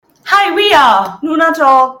Priya.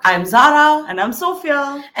 NoonaTalk. I'm Zara. And I'm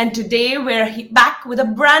Sophia. And today we're back with a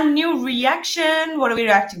brand new reaction. What are we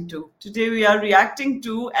reacting to? Today we are reacting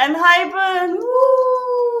to Enhypen.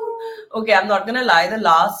 Woo! Okay, I'm not gonna lie. The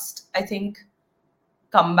last, I think,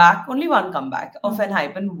 only one comeback of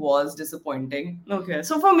Enhypen was disappointing. Okay,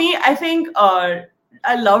 so for me, I think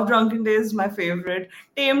I love Drunken Days, my favorite.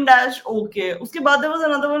 Tame Dash, okay. Uske baad there was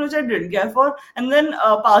another one which I didn't care for. And then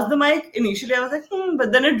Pass the Mic, initially I was like,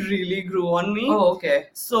 but then it really grew on me. Oh, okay.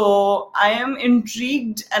 So I am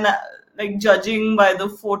intrigued and like judging by the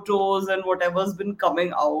photos and whatever's been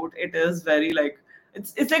coming out, it is very like,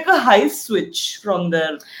 it's like a high switch from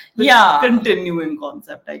their continuing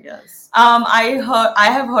concept, I guess. I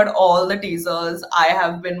have heard all the teasers. I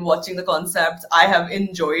have been watching the concepts. I have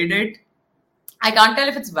enjoyed it. I can't tell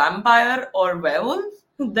if it's vampire or werewolf.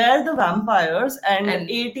 They're the vampires and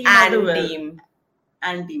A-Team are the werewolves.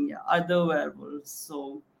 And Team, yeah, are the werewolves.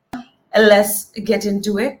 So let's get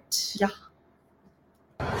into it. Yeah.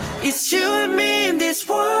 It's you and me in this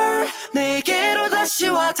world. 내게로 다시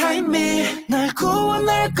와 time me. 날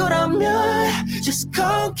구원할 거라면 just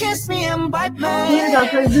come kiss me and bite me. Yeah,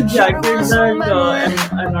 that's like the jacket that I'm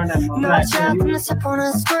not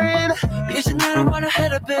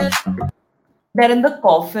They're in the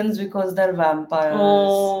coffins because they're vampires.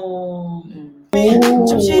 Oh. I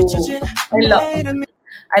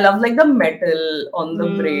love like the metal on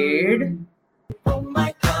the braid. Oh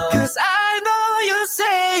my God. 'Cause I know you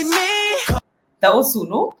save me. That was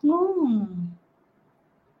Suno?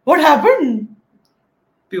 What happened?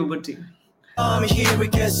 Puberty. Here we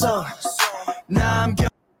get some. Now I'm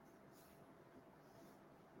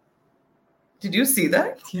Did you see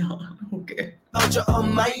that? Yeah. Okay.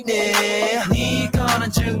 on my knee.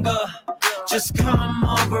 네거는 증거. Just come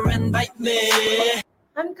over and bite me.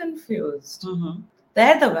 I'm confused.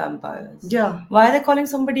 They're the vampires. Yeah. Why are they calling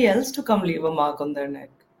somebody else to come leave a mark on their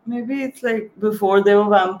neck? Maybe it's like before they were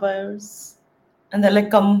vampires. And they're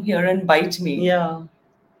like, come here and bite me. Yeah.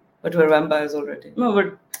 But we're vampires already. No,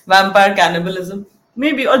 but vampire cannibalism.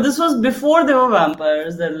 Maybe, or this was before they were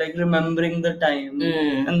vampires. They're like remembering the time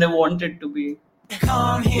and they want it to be.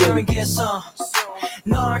 Come here and get some.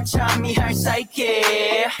 널 참미할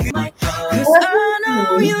사이에. 'Cause I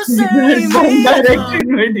know you save One me.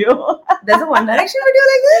 Direction video. There's a One Direction video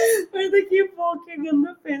like this? Where they keep walking and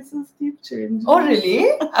the faces keep changing. Oh,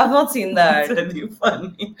 really? I've not seen that. It's very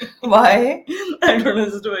funny. Why? I don't know,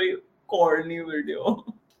 it's just a very corny video.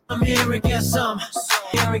 Come here and get some.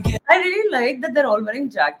 Here and get. I really like that they're all wearing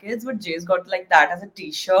jackets, but Jay's got like that as a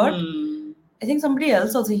t-shirt. I think somebody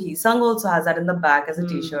else also, Heesung also has that in the back as a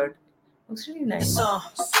t-shirt. Looks really nice.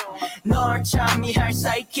 널 참미할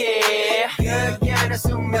사이에.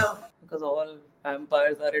 Because all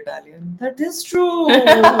vampires are Italian. That is true.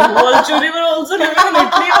 Volturi were also living in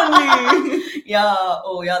Italy only. Yeah.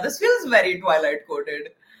 Oh, yeah. This feels very Twilight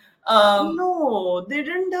coded. No, they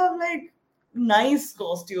didn't have like nice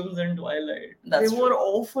costumes in Twilight. That's they wore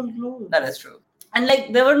awful clothes. That is true. And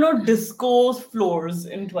like there were no disco floors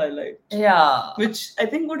in Twilight. Yeah. Which I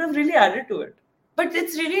think would have really added to it. But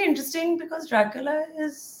it's really interesting because Dracula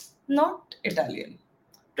is not Italian.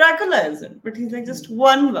 Dracula isn't, but he's like just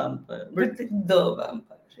one vampire. But the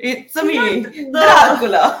vampire. It's He's me, not the-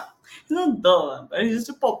 Dracula. He's not the vampire, he's just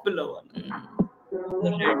a popular one.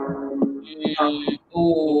 The red.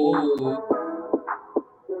 Oh.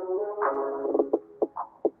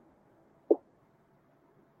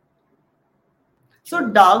 So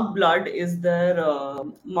Dark Blood is their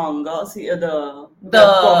manga, the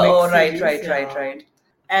comic oh, right. series,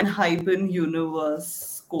 And Enhypen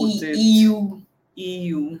universe quoted EU.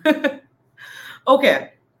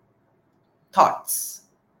 Okay. Thoughts.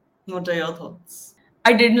 What are your thoughts?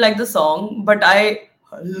 I didn't like the song, but I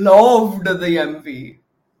loved the MV.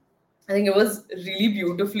 I think it was really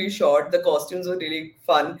beautifully shot. The costumes were really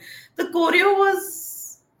fun. The choreo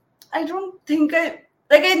was... I don't think I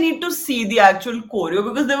need to see the actual choreo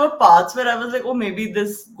because there were parts where I was like, oh, maybe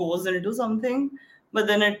this goes into something, but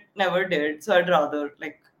then it never did. So I'd rather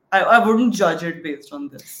I wouldn't judge it based on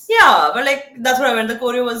this. Yeah, but like that's what I meant. The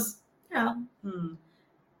choreo was and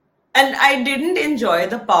I didn't enjoy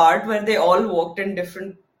the part where they all walked in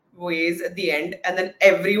different ways at the end, and then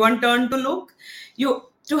everyone turned to look.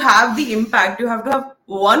 To have the impact, you have to have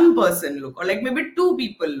one person look, or like maybe two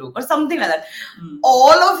people look, or something like that.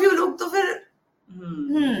 All of you look to feel.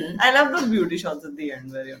 I love the beauty shots at the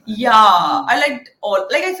end. Very nice. Yeah, I liked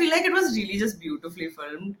I feel like it was really just beautifully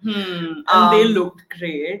filmed. And they looked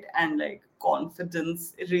great, and like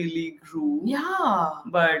confidence really grew. Yeah.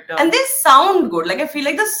 But and they sound good. Like, I feel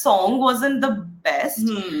like the song wasn't the best,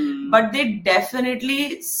 but they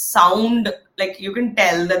definitely sound like you can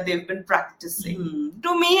tell that they've been practicing.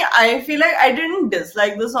 To me, I feel like I didn't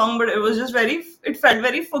dislike the song, but it was just it felt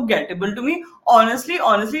very forgettable to me. Honestly,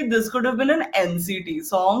 this could have been an NCT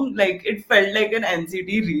song. Like, it felt like an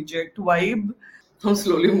NCT reject vibe. I'm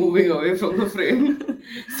slowly moving away from the frame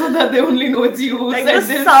so that they only know it's you. Like,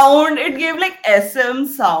 the sound, it gave like SM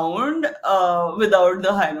sound without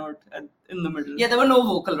the high note in the middle. Yeah, there were no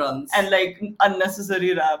vocal runs. And like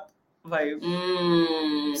unnecessary rap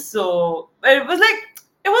vibe. So it was like,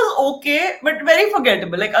 it was okay, but very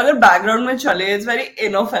forgettable. Like, agar background mein chale, it's very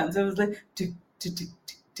inoffensive. It's like tick, tick, tick,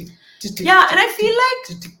 tick, tick, tick. Yeah, and I feel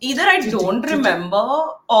like either I don't remember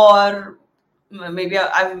or maybe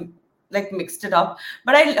I've like mixed it up,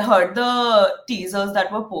 but I heard the teasers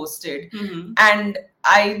that were posted, and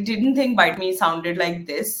I didn't think Bite Me sounded like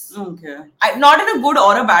this. Okay. Not in a good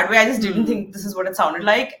or a bad way. I just didn't think this is what it sounded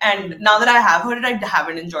like. And now that I have heard it, I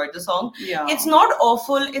haven't enjoyed the song. Yeah. It's not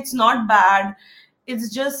awful. It's not bad. It's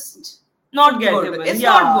just not good. It's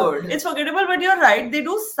not good. It's forgettable, but you're right. They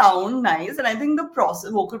do sound nice. And I think the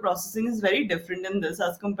vocal processing is very different in this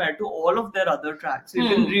as compared to all of their other tracks. You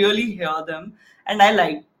can really hear them. And I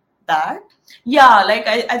like that. Yeah, like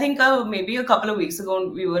I think maybe a couple of weeks ago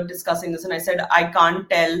we were discussing this and I said I can't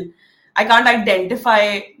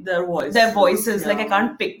identify their voices. Like, I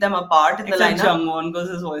can't pick them apart in the lineup. Except Jungwon, because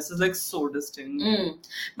his voice is like so distinct.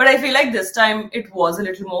 But I feel like this time it was a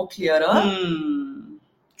little more clearer.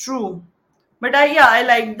 True. But I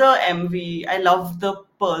like the MV. I love the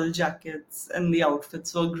pearl jackets and the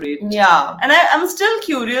outfits were great. Yeah. And I'm still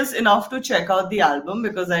curious enough to check out the album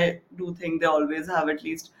because I do think they always have at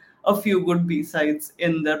least a few good B-sides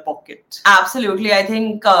in their pocket. Absolutely. I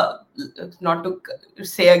think, not to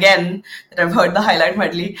say again that I've heard the highlight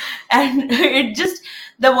medley, and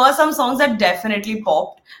there were some songs that definitely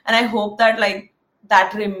popped, and I hope that like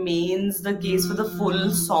that remains the case for the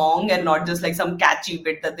full song and not just like some catchy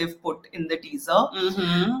bit that they've put in the teaser.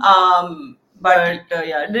 But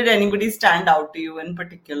did anybody stand out to you in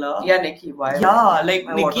particular? Yeah, Nicki. Why? Yeah, like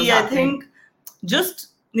Nicki, I think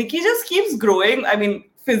Nicki just keeps growing. I mean,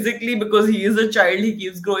 physically, because he is a child, he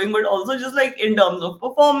keeps growing, but also just like in terms of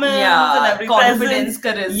performance and every confidence,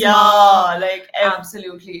 charisma. Yeah, like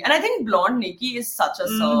absolutely. And I think blonde Nicki is such a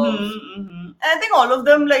serve. And I think all of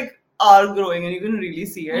them like are growing and you can really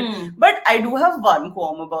see it. But I do have one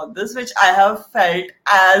qualm about this, which I have felt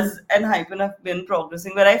as Enhypen have been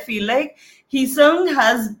progressing, where I feel like Heesung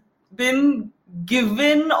has been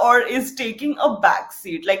given or is taking a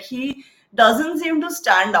backseat. Like, he doesn't seem to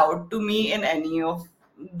stand out to me in any of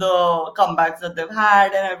the comebacks that they've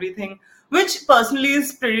had and everything, which personally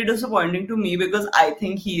is pretty disappointing to me because I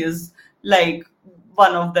think he is like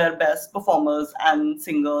one of their best performers and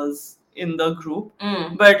singers in the group.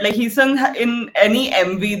 But like, Heesung in any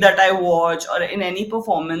MV that I watch or in any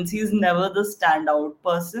performance, he's never the standout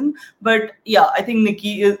person. But yeah, I think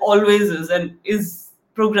Nicki always is and is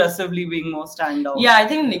progressively being more standout. Yeah, I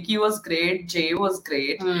think Nicki was great. Jay was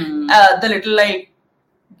great. The little like,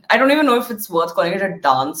 I don't even know if it's worth calling it a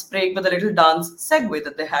dance break, but the little dance segue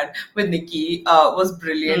that they had with Nicki was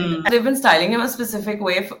brilliant. And they've been styling him a specific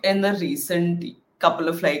way in the recent couple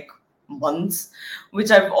of like months,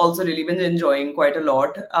 which I've also really been enjoying quite a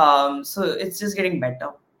lot. So it's just getting better.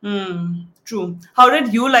 True. How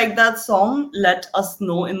did you like that song? Let us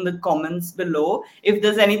know in the comments below. If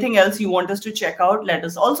there's anything else you want us to check out, let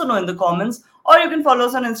us also know in the comments. Or you can follow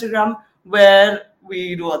us on Instagram where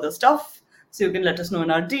we do other stuff. So you can let us know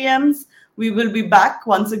in our DMs. We will be back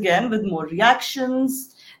once again with more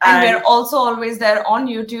reactions. And we're also always there on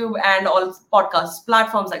YouTube and all podcast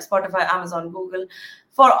platforms like Spotify, Amazon, Google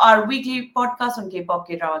for our weekly podcast on K-pop,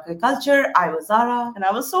 K-drama, K-culture. I was Zara. And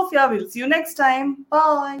I was Sophia. We'll see you next time.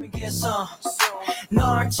 Bye.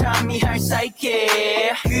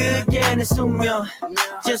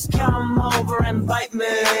 Just come over and bite me.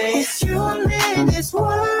 It's you and me in this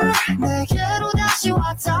world. 내게로 다시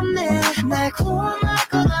왔다네. 날 구원할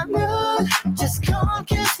거라면